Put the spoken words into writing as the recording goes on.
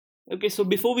Okay, so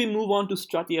before we move on to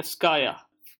Stratiaskaya,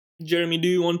 Jeremy, do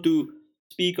you want to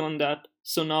speak on that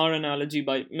sonar analogy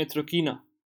by Mitrokhina?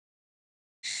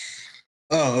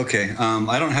 Oh, okay.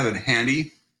 I don't have it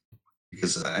handy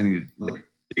because I need to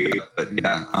dig it up, but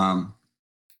yeah,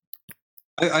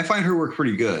 I find her work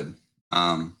pretty good.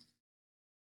 Um,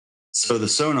 so the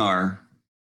sonar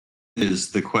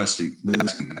is the quest, and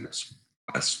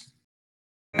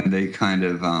they kind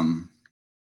of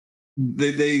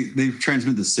they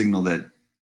transmit the signal that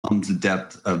comes the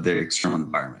depth of their external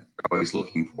environment. They're always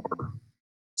looking for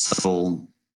subtle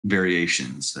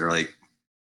variations. They're like,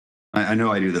 I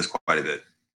know I do this quite a bit.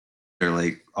 They're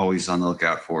like always on the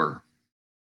lookout for,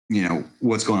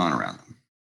 what's going on around them.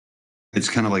 It's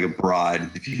kind of like a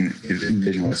broad, if you can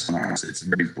envision what sonar is, it's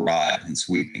very broad and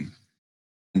sweeping.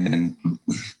 And then in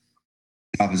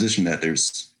opposition to that,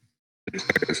 there's the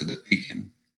declarators of the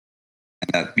beacon.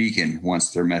 And that beacon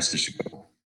wants their message to go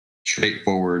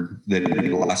straightforward. They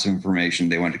need lots of information.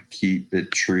 They want to keep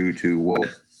it true to what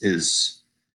is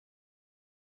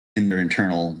in their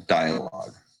internal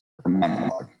dialogue or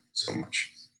monologue so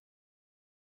much.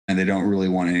 And they don't really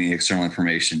want any external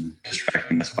information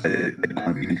distracting. That's why they don't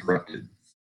want to be interrupted.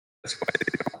 That's why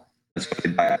they don't. That's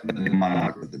why they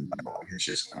monologue with the dialogue. It's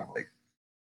just kind of like,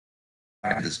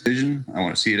 I have this vision. I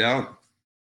want to see it out.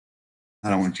 I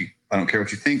don't care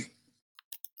what you think.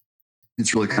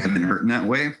 It's really kind of inert in that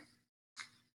way,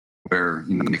 where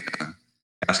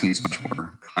asking is much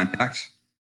more contact.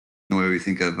 The way we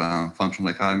think of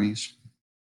functional dichotomies.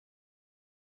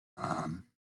 I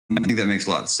think that makes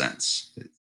a lot of sense.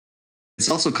 It's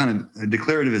also kind of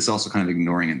declarative. It's also kind of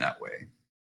ignoring in that way.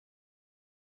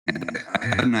 And I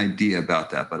had an idea about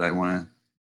that, but I want to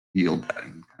yield that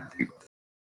and kind of think about it.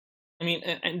 I mean,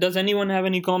 and does anyone have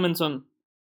any comments on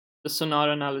the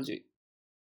sonar analogy?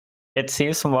 It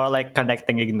seems more like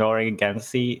connecting, ignoring again.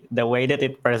 See, the way that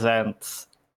it presents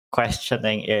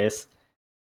questioning is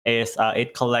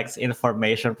it collects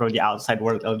information from the outside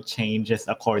world and changes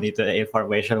according to the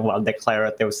information, while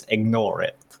declaratives ignore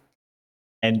it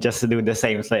and just do the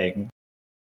same thing.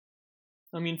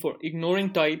 I mean, for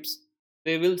ignoring types,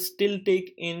 they will still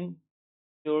take in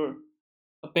your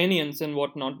opinions and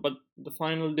whatnot, but the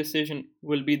final decision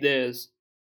will be theirs.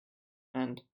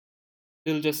 And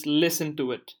they'll just listen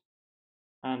to it.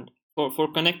 And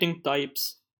for connecting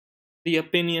types, the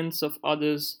opinions of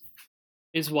others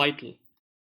is vital.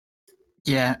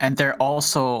 Yeah, and they're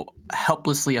also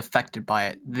helplessly affected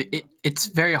by it. It's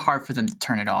very hard for them to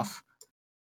turn it off.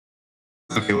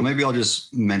 Okay, well, maybe I'll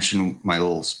just mention my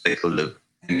little speculative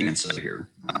insight here.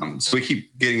 So we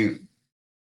keep getting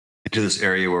into this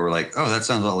area where we're like, oh, that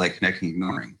sounds a lot like connecting,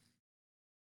 ignoring.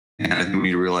 And I think we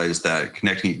need to realize that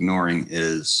connecting, ignoring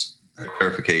is a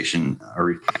clarification, a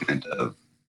refinement of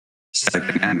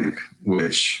static dynamic,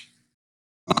 which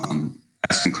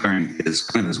asking clearing is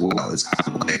kind of as well. It's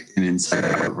kind of like an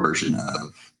inside-out version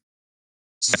of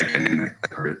static dynamic,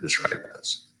 like I described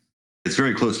as. It's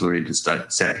very closely related to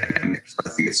static dynamic. So I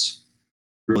think it's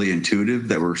really intuitive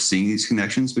that we're seeing these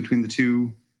connections between the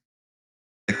two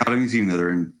dichotomies, even though they're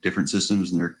in different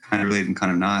systems and they're kind of related and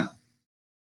kind of not.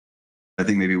 I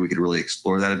think maybe we could really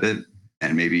explore that a bit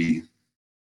and maybe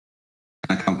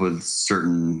kind of come up with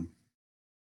certain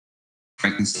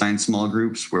Frankenstein small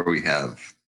groups where we have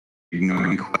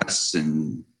ignoring quests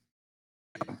and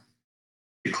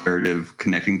declarative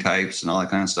connecting types and all that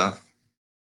kind of stuff,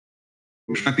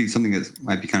 which might be something that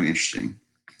might be kind of interesting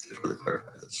to further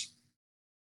clarify this.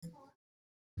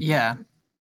 Yeah.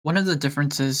 One of the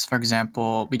differences, for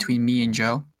example, between me and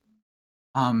Joe,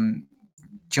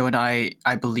 Joe and I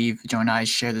believe Joe and I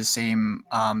share the same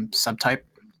subtype,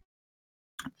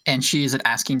 and she is an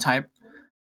asking type,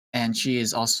 and she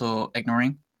is also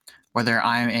ignoring. Whether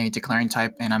I'm a declaring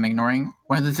type and I'm ignoring,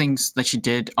 one of the things that she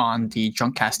did on the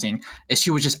drunk casting is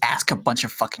she would just ask a bunch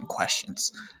of fucking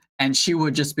questions, and she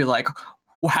would just be like,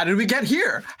 well, how did we get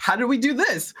here? How did we do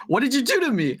this? What did you do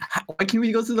to me? Why can't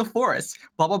we go through the forest?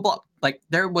 Blah, blah, blah. Like,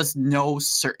 there was no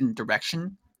certain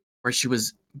direction where she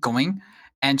was going,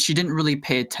 and she didn't really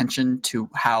pay attention to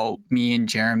how me and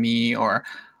Jeremy or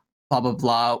blah, blah,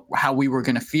 blah, how we were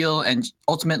going to feel. And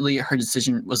ultimately, her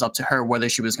decision was up to her whether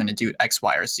she was going to do X,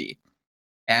 Y, or Z.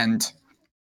 And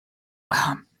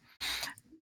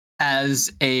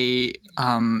as a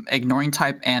ignoring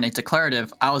type and a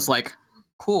declarative, I was like,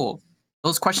 cool,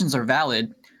 those questions are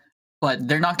valid, but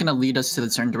they're not going to lead us to a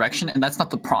certain direction. And that's not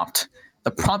the prompt.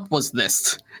 The prompt was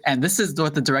this, and this is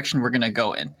what the direction we're going to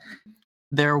go in.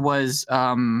 There was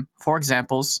 4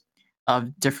 examples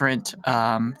of different,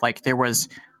 like there was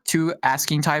 2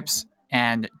 asking types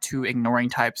and 2 ignoring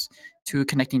types, 2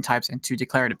 connecting types, and 2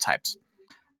 declarative types.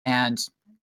 And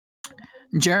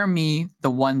Jeremy,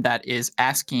 the one that is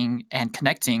asking and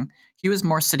connecting, he was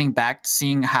more sitting back,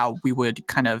 seeing how we would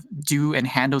kind of do and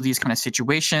handle these kind of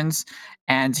situations.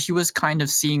 And he was kind of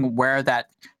seeing where that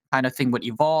kind of thing would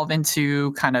evolve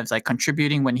into, kind of like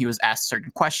contributing when he was asked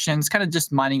certain questions, kind of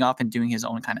just minding off and doing his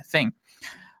own kind of thing.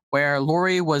 Where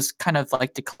Lori was kind of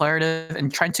like declarative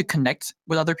and trying to connect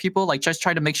with other people, like just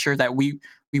try to make sure that we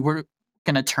were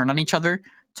gonna turn on each other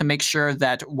to make sure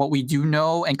that what we do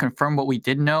know and confirm what we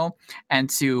did know and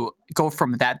to go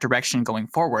from that direction going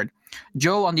forward.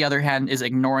 Joe, on the other hand, is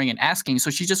ignoring and asking. So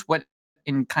she just went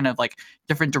in kind of like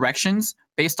different directions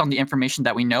based on the information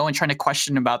that we know and trying to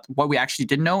question about what we actually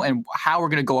did know and how we're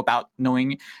going to go about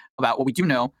knowing about what we do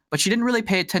know. But she didn't really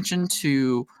pay attention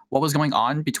to what was going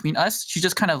on between us. She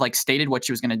just kind of like stated what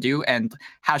she was going to do and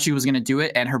how she was going to do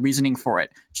it and her reasoning for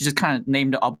it. She just kind of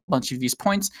named a bunch of these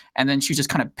points, and then she just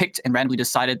kind of picked and randomly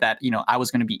decided that, you know, I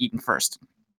was going to be eaten first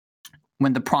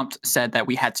when the prompt said that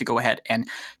we had to go ahead and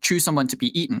choose someone to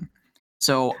be eaten.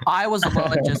 So I was the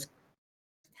one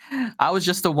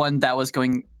just the one that was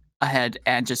going ahead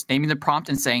and just naming the prompt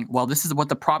and saying, well, this is what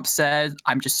the prompt said.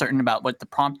 I'm just certain about what the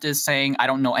prompt is saying. I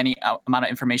don't know any amount of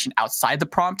information outside the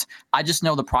prompt. I just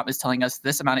know the prompt is telling us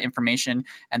this amount of information,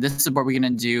 and this is what we're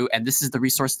going to do, and this is the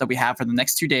resource that we have for the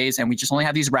next 2 days, and we just only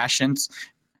have these rations.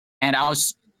 And I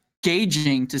was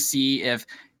gauging to see if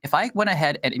I went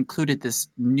ahead and included this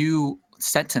new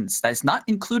sentence that is not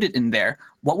included in there,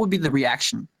 what would be the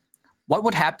reaction? What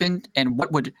would happen, and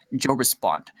what would Joe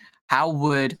respond? How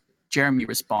would Jeremy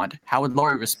respond? How would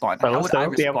Lori respond? How would I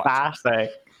respond?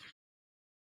 Fantastic.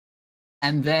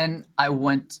 And then I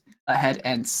went ahead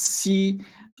and see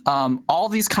all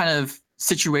these kind of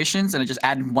situations, and I just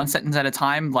added one sentence at a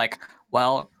time. Like,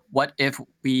 well, what if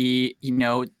we, you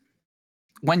know,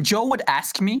 when Joe would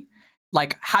ask me,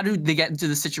 like, how did they get into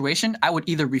the situation? I would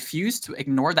either refuse to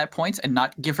ignore that point and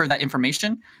not give her that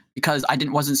information because I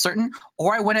wasn't certain,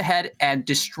 or I went ahead and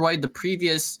destroyed the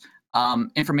previous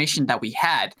information that we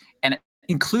had and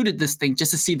included this thing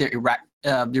just to see the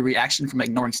reaction from an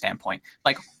ignoring standpoint.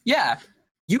 Like, yeah,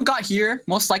 you got here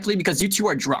most likely because you two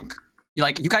are drunk.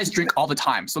 Like, you guys drink all the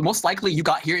time, so most likely you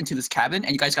got here into this cabin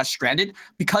and you guys got stranded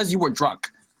because you were drunk,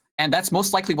 and that's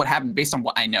most likely what happened based on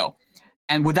what I know.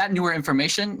 And with that newer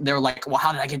information, they're like, well,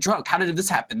 how did I get drunk? How did this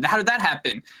happen? How did that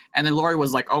happen? And then Lori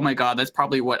was like, oh my God, that's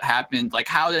probably what happened. Like,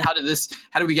 how did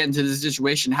we get into this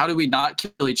situation? How do we not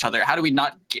kill each other? How do we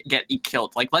not get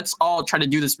killed? Like, let's all try to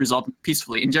do this resolve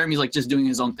peacefully. And Jeremy's like just doing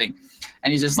his own thing.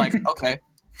 And he's just like, okay.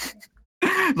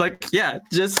 Like, yeah,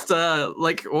 just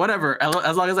like whatever.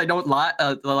 As long as I don't lie,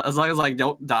 as long as I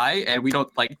don't die and we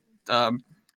don't like, you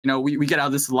know, we get out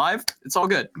of this alive, it's all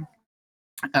good.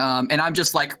 And I'm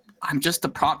just like, I'm just a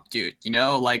prompt dude, you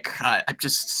know, like I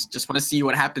just want to see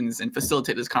what happens and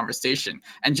facilitate this conversation.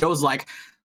 And Joe's like,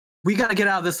 we got to get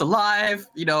out of this alive.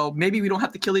 You know, maybe we don't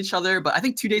have to kill each other, but I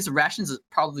think 2 days of rations is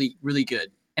probably really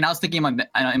good. And I was thinking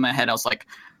in my head, I was like,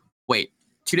 wait,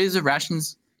 2 days of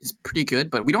rations is pretty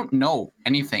good, but we don't know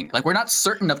anything. Like, we're not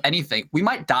certain of anything. We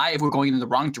might die if we're going in the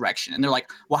wrong direction. And they're like,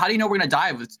 well, how do you know we're gonna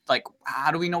die? Like, how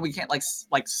do we know we can't like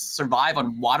survive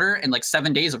on water and like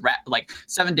 7 days of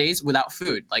 7 days without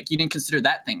food? Like, you didn't consider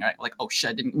that thing, right? Like, oh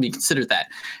shit, I didn't even consider that.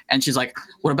 And she's like,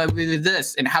 what about we did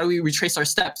this? And how do we retrace our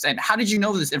steps? And how did you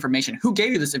know this information? Who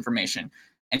gave you this information?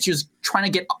 And she was trying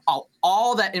to get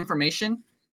all that information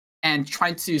and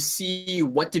trying to see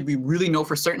what did we really know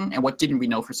for certain and what didn't we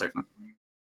know for certain.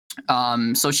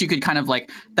 So she could kind of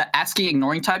like the asking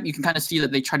ignoring type, you can kind of see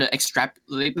that they try to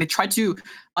they try to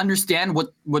understand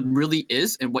what really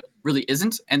is and what really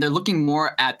isn't, and they're looking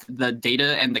more at the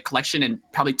data and the collection and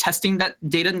probably testing that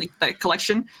data and that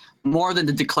collection more than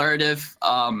the declarative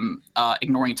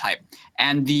ignoring type.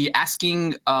 And the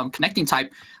asking connecting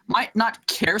type might not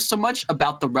care so much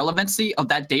about the relevancy of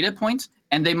that data point,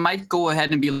 and they might go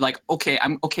ahead and be like, okay,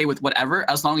 I'm okay with whatever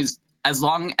as long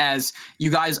as you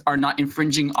guys are not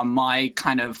infringing on my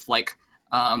kind of like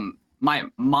my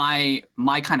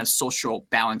kind of social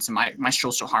balance and my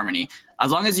social harmony. As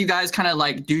long as you guys kind of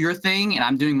like do your thing and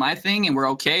I'm doing my thing and we're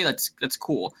okay, that's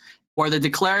cool. Or the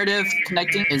declarative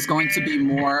connecting is going to be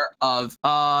more of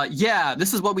yeah,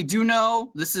 this is what we do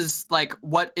know, this is like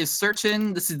what is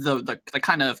certain, this is the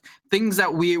kind of things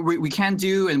that we can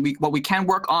do and what we can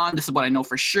work on, this is what I know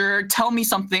for sure, tell me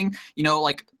something, you know,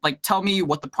 like tell me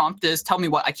what the prompt is, tell me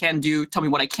what I can do, tell me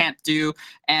what I can't do,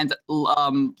 and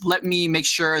let me make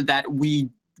sure that we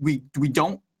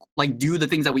don't like do the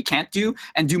things that we can't do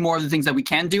and do more of the things that we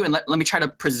can do, and let me try to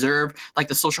preserve like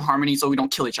the social harmony so we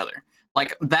don't kill each other.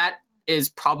 Like, that is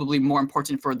probably more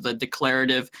important for the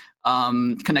declarative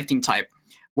connecting type.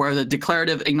 Where the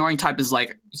declarative ignoring type is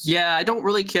like, yeah, I don't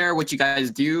really care what you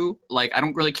guys do. Like, I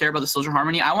don't really care about the social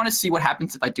harmony. I want to see what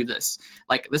happens if I do this.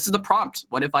 Like, this is the prompt.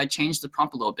 What if I change the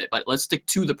prompt a little bit? But let's stick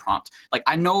to the prompt. Like,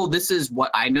 I know this is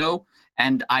what I know,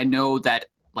 and I know that,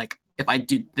 like, if I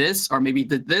do this or maybe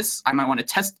did this, I might want to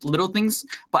test little things,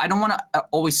 but I don't want to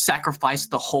always sacrifice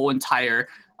the whole entire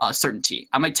certainty.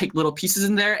 I might take little pieces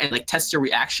in there and like test your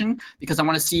reaction because I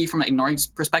want to see from an ignoring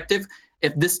perspective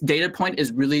if this data point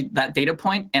is really that data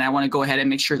point, and I want to go ahead and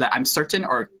make sure that I'm certain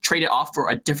or trade it off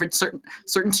for a different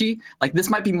certainty. Like this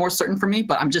might be more certain for me,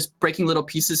 but I'm just breaking little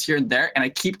pieces here and there, and I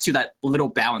keep to that little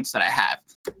balance that I have.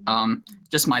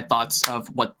 Just my thoughts of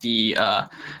what the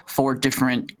 4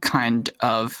 different kind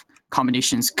of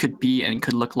combinations could be and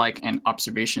could look like, and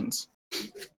observations.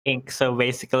 So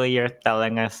basically, you're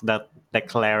telling us that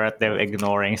declarative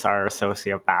ignorings are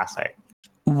sociopathic.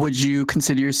 Would you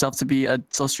consider yourself to be a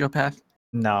sociopath?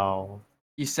 No.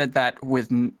 You said that with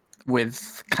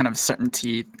kind of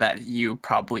certainty that you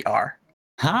probably are.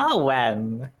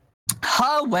 When?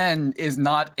 When is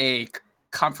not a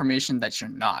confirmation that you're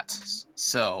not.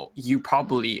 So you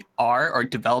probably are or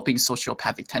developing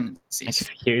sociopathic tendencies.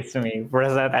 Excuse me,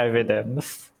 present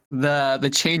evidence. The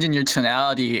change in your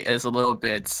tonality is a little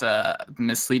bit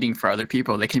misleading for other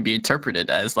people. They can be interpreted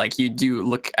as like you do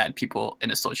look at people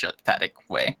in a sociopathic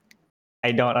way.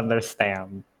 I don't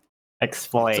understand.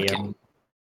 Explain.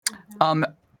 Okay.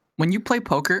 When you play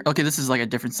poker, okay, this is like a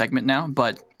different segment now,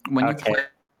 but when you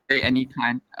play any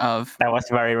kind of... That was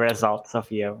very results of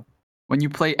you. When you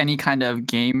play any kind of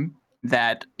game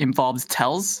that involves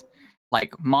tells,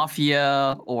 like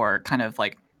Mafia or kind of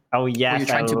like... Oh yes,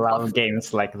 I love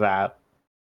games like that.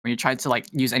 When you try to like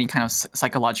use any kind of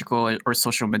psychological or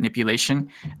social manipulation,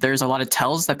 there's a lot of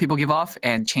tells that people give off,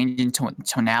 and changing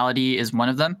tonality is one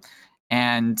of them.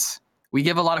 And we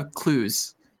give a lot of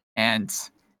clues, and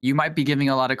you might be giving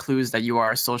a lot of clues that you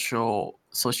are a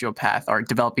sociopath or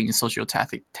developing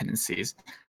sociopathic tendencies,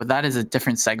 but that is a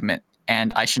different segment,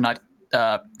 and I should not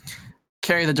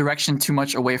carry the direction too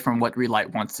much away from what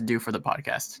Relight wants to do for the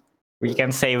podcast. We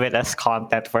can save it as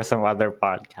content for some other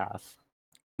podcast.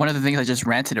 One of the things I just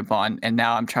ranted upon, and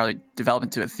now I'm trying to develop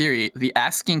into a theory, the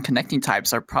asking connecting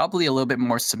types are probably a little bit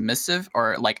more submissive,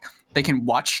 or like they can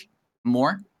watch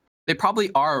more. They probably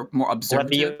are more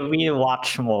observative. What do you mean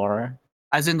watch more?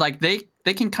 As in like they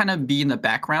can kind of be in the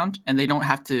background, and they don't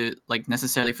have to like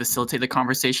necessarily facilitate the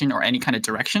conversation or any kind of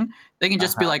direction. They can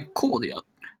just be like, cool, the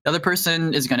other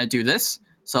person is going to do this,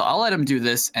 so I'll let him do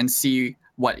this and see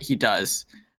what he does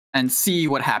and see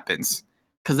what happens.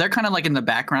 Because they're kind of like in the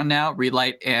background now,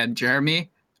 Relight and Jeremy,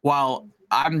 while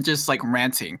I'm just like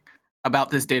ranting about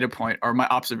this data point or my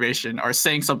observation or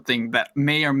saying something that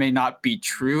may or may not be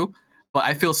true, but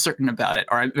I feel certain about it,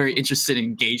 or I'm very interested and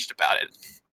engaged about it.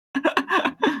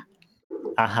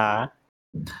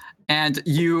 And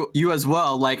you as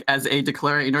well, like as a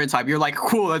declaring ignorant type, you're like,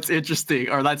 cool, that's interesting,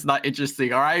 or that's not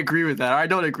interesting, or I agree with that, or I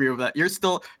don't agree with that. You're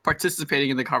still participating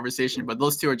in the conversation, but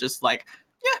those two are just like,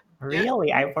 yeah. Really?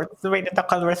 Yeah. I participate in the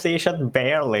conversation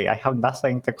barely. I have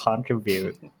nothing to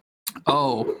contribute.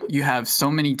 Oh, you have so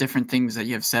many different things that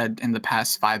you have said in the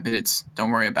past 5 minutes.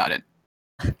 Don't worry about it.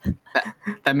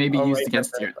 That may be used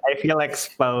against you. I feel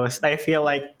exposed. I feel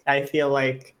like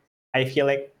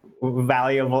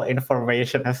valuable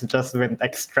information has just been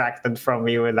extracted from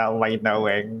me without my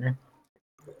knowing.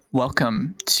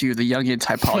 Welcome to the Jungian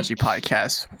Typology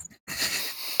Podcast,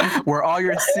 where all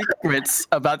your secrets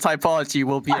about typology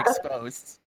will be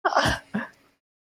exposed.